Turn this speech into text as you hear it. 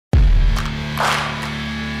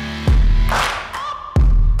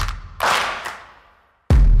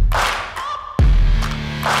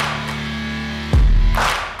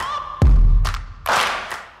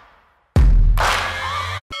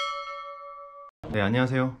네,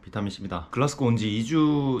 안녕하세요. 비타민C입니다. 글라스고 온 지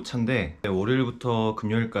 2주 차인데 월요일부터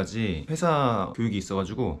금요일까지 회사 교육이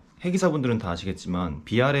있어가지고 해기사분들은 다 아시겠지만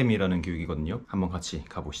BRM이라는 교육이거든요. 한번 같이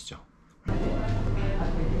가보시죠.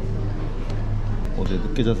 어제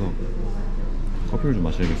늦게 자서 커피를 좀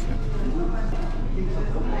마셔야겠어요.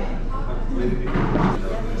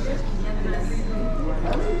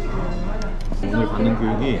 오늘 받는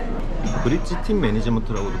교육이 브릿지 팀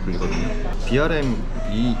매니지먼트라고도 불리거든요. BRM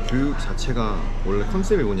이 교육 자체가 원래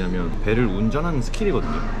컨셉이 뭐냐면 배를 운전하는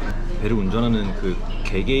스킬이거든요. 배를 운전하는 그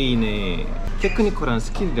개개인의 테크니컬한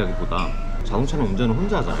스킬이라기보다 자동차는 운전을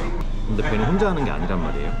혼자 하잖아요. 근데 배는 혼자 하는 게 아니란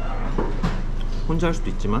말이에요. 혼자 할 수도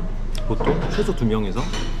있지만 보통 최소 2명에서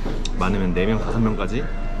많으면 4명, 5명까지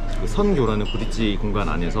그 선교라는 브릿지 공간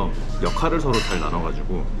안에서 역할을 서로 잘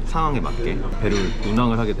나눠가지고 상황에 맞게 배를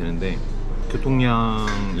운항을 하게 되는데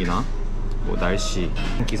교통량이나 뭐 날씨,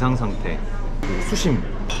 기상 상태, 수심,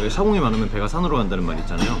 사공이 많으면 배가 산으로 간다는 말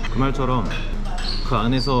있잖아요. 그 말처럼 그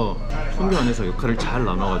안에서 선교 안에서 역할을 잘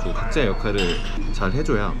나눠가지고 각자의 역할을 잘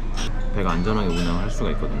해줘야 배가 안전하게 운항할 수가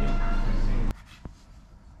있거든요.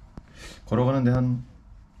 걸어가는데 한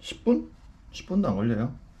 10분? 10분도 안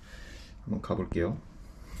걸려요. 한번 가볼게요.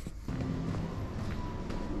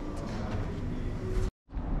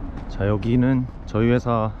 자, 여기는 저희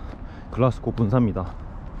회사 글라스고 본사입니다.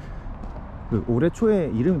 올해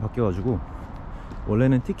초에 이름이 바뀌어가지고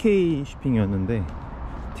원래는 TK 쇼핑이었는데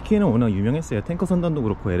TK는 워낙 유명했어요. 탱커 선단도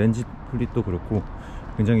그렇고 LNG 플릿도 그렇고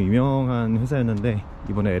굉장히 유명한 회사였는데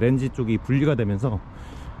이번에 LNG 쪽이 분리가 되면서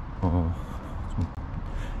좀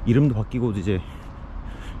이름도 바뀌고 이제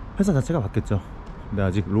회사 자체가 바뀌었죠. 근데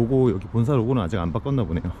아직 로고, 여기 본사 로고는 아직 안 바꿨나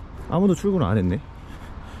보네요. 아무도 출근을 안 했네.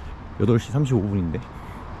 8시 35분인데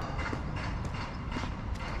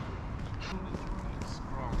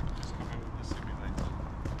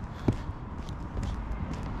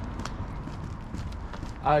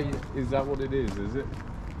is that what it is it?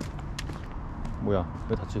 뭐야,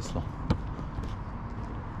 왜 닫혀있어?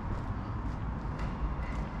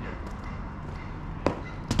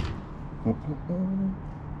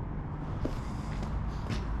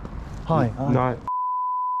 Hi. No.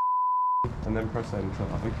 And then press enter.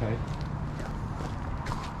 Okay.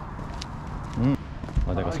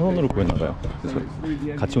 아, 내가 선원으로 구했나봐요.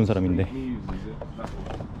 같이 온 사람인데.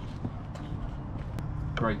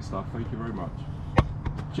 Great stuff. Thank you very much.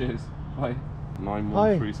 Cheers. Bye. Hi.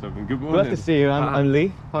 9137. Good morning. Glad to see you. I'm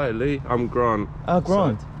Lee. Hi Lee. I'm Grant.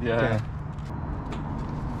 Grant. So, yeah. Okay.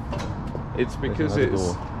 It's because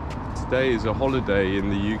today is a holiday in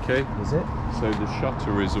the UK. Is it? So the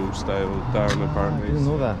shutter is all down apparently. I didn't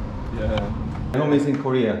know that. Yeah. My home is in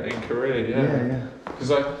Korea. In Korea, yeah.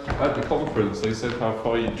 Because at the conference they said how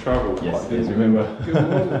far you travel. Yes, I didn't remember. Good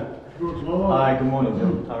morning. Good morning. Hi, good morning,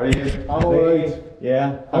 John. How are you? I'm alright.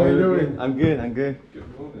 Yeah. How are you doing? I'm good, I'm good. Good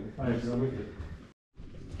morning. Hi, John.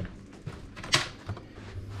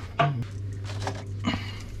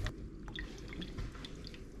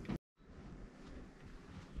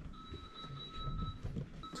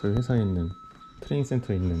 저희 회사에 있는 트레이닝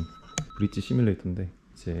센터에 있는 브릿지 시뮬레이터인데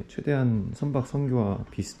이제 최대한 선박 선교와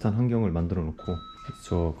비슷한 환경을 만들어 놓고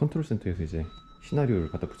저 컨트롤 센터에서 이제 시나리오를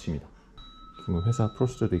갖다 붙입니다. 그러면 회사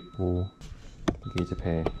프로시저도 있고 이게 이제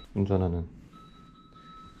배 운전하는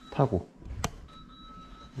타고,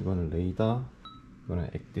 이거는 레이더, 이거는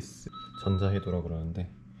액디스 전자해도라고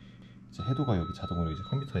그러는데 이제 해도가 여기 자동으로 이제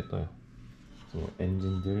컴퓨터에 떠요. 그래서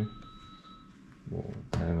엔진들, 뭐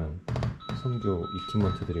다양한 선교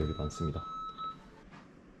이퀴먼트들이 여기 많습니다.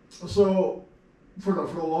 So, for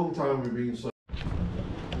a long time we've been saying.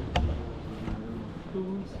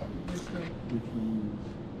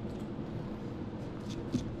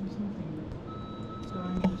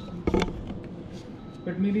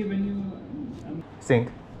 But maybe when you Think,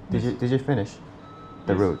 did you finish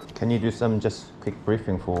the route? Can you do some just quick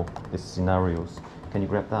briefing for these scenarios? Can you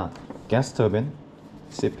grab that? Gas turbine,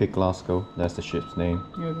 CP Glasgow, that's the ship's name.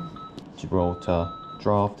 Gibraltar,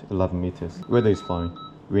 draft 11 meters. Weather is fine.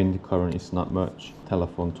 Wind current is not much.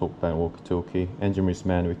 Telephone talkback walkie-talkie. Engine is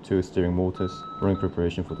manned with 2 steering motors. Running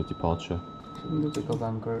preparation for the departure. pick up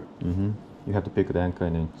anchor. You have to pick the anchor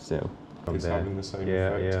and then sail. It's having the same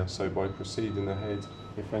effect. Yeah. So by proceeding ahead,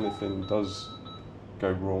 if anything does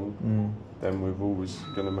go wrong, then we're always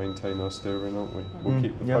going to maintain our steering, aren't we? We'll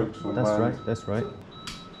keep the focal man. That's right.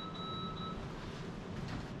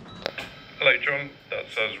 Hello John,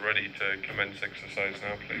 that's us ready to commence exercise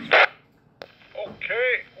now, please.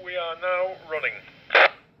 Okay, we are now running.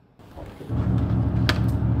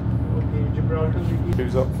 Okay, Gibraltar.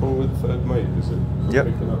 Who's up forward, third mate, is it? Yep.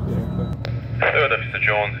 Picking up the anchor. Third officer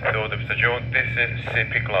John, this is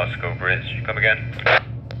CP Glasgow Bridge. Come again.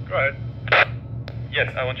 Go ahead.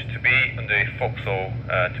 Yes, I want you to be on the forecastle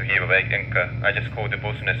to Heaverweg anchor. I just called the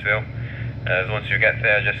bosun as well. Once you get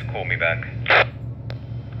there, just call me back.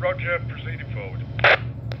 Roger, proceeding forward.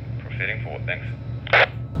 Proceeding forward, thanks.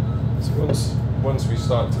 So once we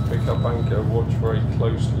start to pick up anchor, watch very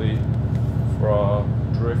closely for our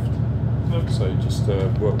drift. So just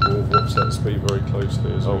we'll watch that speed very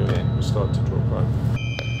closely as we start to drop out.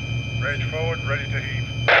 Rage forward, ready to heave.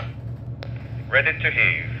 Ready to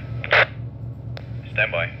heave. Stand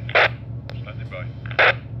by. Standing by.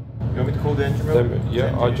 You want me to call the engine room?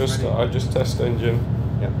 Yeah, I just test engine.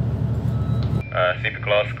 Yep. CP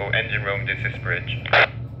Glasgow, engine room, this is bridge.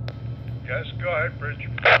 Yes, go ahead, bridge.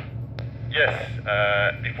 Yes,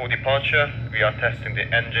 before departure, we are testing the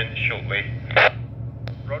engine shortly.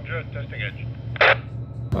 Roger, testing engine.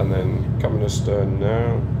 And then coming astern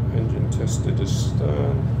now. Engine tested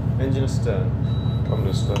astern. Engine astern. Coming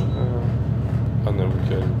astern now. And then we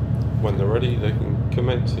can, when they're ready, they can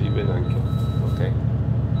commence heaving anchor. Okay.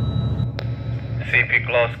 CP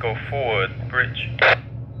Glasgow forward, bridge.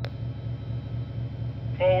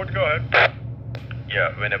 Forward, go ahead.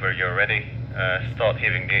 Yeah, whenever you're ready, start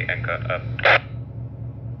heaving the anchor up.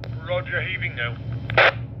 Roger, heaving now.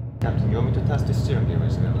 Captain, you want me to test the steering gear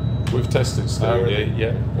as well? We've tested steering really?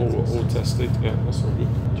 gear, yeah, all tested, yeah, that's all good.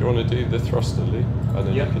 Do you want to do the thruster lead? And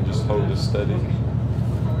then you can just hold it steady.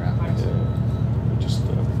 Yeah,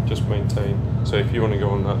 just maintain. So if you want to go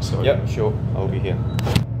on that side. Yep, sure, I'll be here.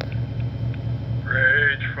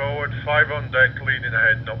 Rage forward, 5 on deck, leading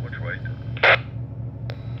ahead, not much weight.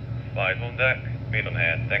 5 on deck, speed on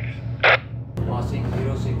head, thanks. Passing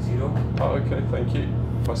 060. Oh, okay, thank you.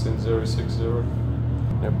 Passing 060.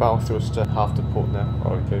 Yeah, bow thruster, half the port now.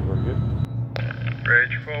 Okay, very good.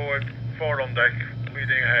 Rage forward, 4 on deck,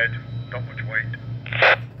 leading ahead, not much weight.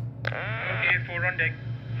 Okay, 4 on deck.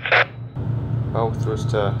 Bow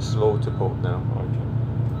thruster, slow to port now. Okay.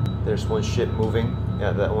 There's one ship moving.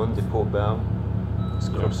 Yeah, that one, the port bow. It's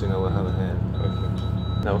crossing our ahead.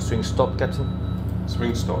 Okay. Now swing stop, Captain.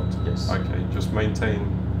 Swing stopped? Yes. Okay, just maintain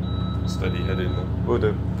steady heading then. Will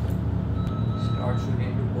do. Start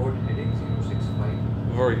shooting to port heading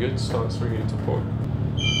 065. Very good, start swinging to port.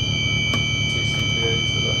 TCPA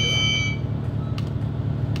to that.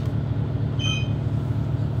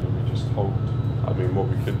 So we just hold. I mean, what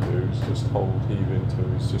we could do is just hold heave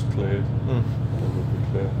until it's just cleared. And then we'll be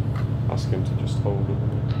clear. Ask him to just hold it.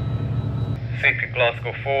 CP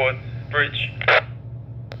Glasgow forward, bridge.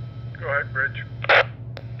 Go ahead, bridge.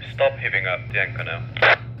 Stop heaving up the anchor now.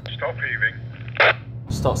 Stop heaving.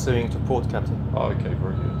 Start steering to port, Captain. Oh, okay,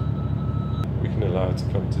 very good. We can allow it to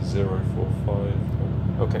come to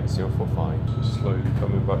 045. Okay, 045. Just slowly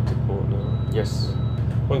coming back to port now. Yes.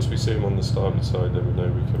 Once we see him on the starboard side, then we know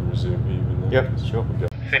we can resume heaving there. Yep, sure.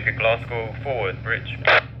 CP Glasgow forward, bridge.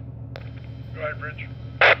 Go ahead, bridge.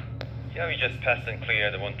 Yeah, we just passed and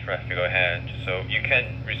cleared the one traffic ahead, so you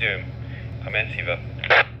can resume. Commence heave up.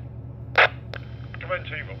 Commence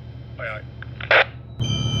heave up. Aye, aye.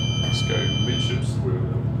 Let's go midships through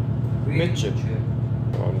them. Midship.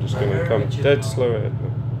 I'm just going to come dead slow ahead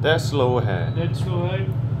now. Dead slow ahead. Dead slow ahead.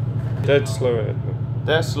 Dead slow ahead now.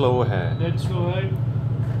 Dead slow ahead. Dead slow ahead.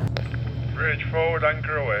 Bridge forward,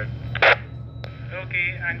 anchor away.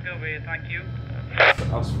 Okay, anchor way, thank you.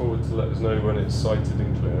 Ask forward to let us know when it's sighted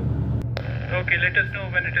and clear. Okay, let us know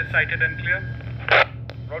when it is sighted and clear.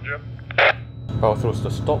 Roger. Bow thruster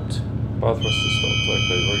stopped. Bow thruster stopped.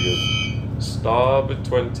 Okay, very good. Starboard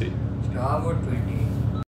 20. Starboard 20.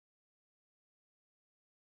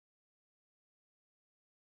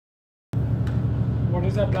 What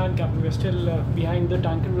is our plan, Captain? We're still behind the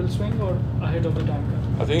tanker will swing or ahead of the tanker?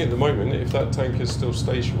 I think at the moment, if that tank is still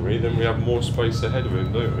stationary, then we have more space ahead of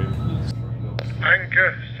him, don't we? Yes.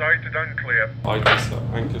 Anchor sighted and clear. I guess that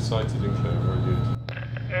anchor sighted and clear, very good.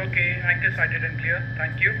 Okay, anchor sighted and clear,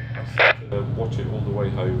 thank you. Watch it all the way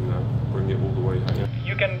home now. Bring it all the way home.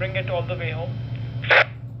 You can bring it all the way home.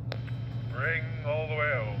 Bring all the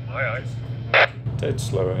way home. Aye, aye. Dead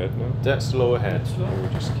slow ahead now. Dead slow ahead. Slow. And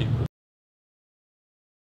we'll just keep.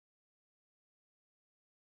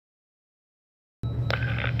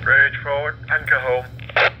 Bridge forward, anchor home.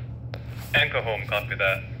 Anchor home, copy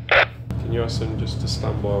that. Can you ask them just to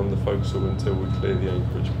stand by on the forecastle until we clear the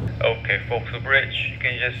anchorage? Okay, forecastle bridge, you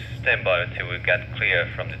can just stand by until we get clear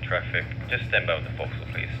from the traffic. Just stand by on the forecastle,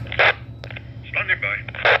 please. Standing by.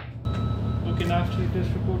 Okay, nav status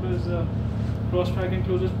report is cross tracking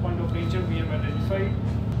closest point of danger we have identified.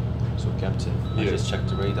 So, Captain, I Yeah. just checked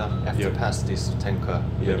the radar. After Yeah. pass this tanker,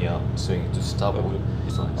 Yeah. when you're swinging to starboard,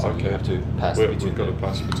 so you Okay. have to pass We've between got to them.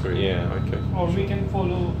 pass between. Yeah. Okay. Or we can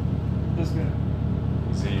follow this guy.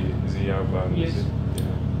 Is he outbound? Yes. Is he?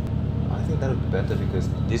 Yeah. I think that would be better because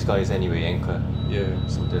this guy is anyway anchor. Yeah.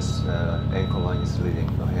 So this anchor line is leading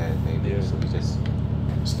ahead maybe. Yeah. So we just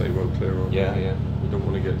Stay well clear on yeah. We don't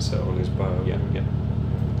want to get set on his bow. Yeah.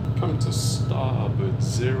 Come to starboard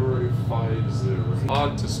 050.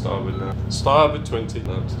 Hard to starboard now. Starboard 20.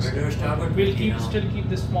 No, to Rudder starboard We'll 20 now. still keep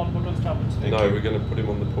this small boat on starboard side. no, we're going to put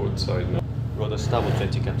him on the port side now. Rudder starboard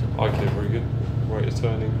 20, Captain. Okay, very good. Rate of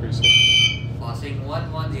turn increasing. Passing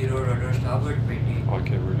 110, rudder starboard 20.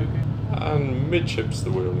 Okay, very good. And midship's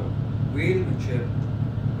the wheel now. Wheel midship.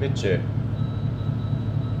 Midship.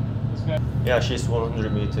 Yeah, she's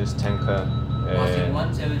 100 meters tanker. Passing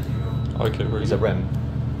 170. Okay, very It's a good. ram.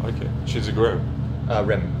 Okay, she's a gram.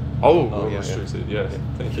 Ram. Oh, Oh, yeah, restricted. Yeah.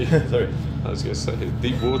 Thank you. Sorry. I was going to say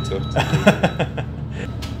deep water.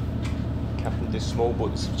 Captain, this small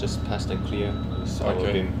boat is just past and clear. It's our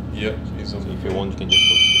Okay. beam. Yep, he's on So the if you beam. want, you can just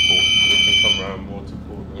go to the port. We can come round water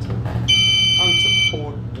port. And to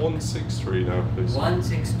port 163 now, please.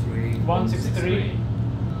 163. 163.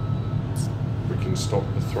 We can stop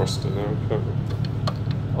the thruster now, can't we?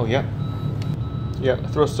 Oh yeah. Yeah,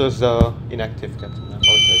 thrusters are inactive, Captain. Now.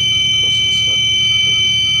 Okay, thruster stop.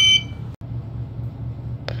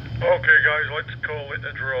 Okay, guys, let's call it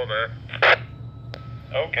a draw there.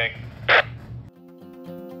 Okay.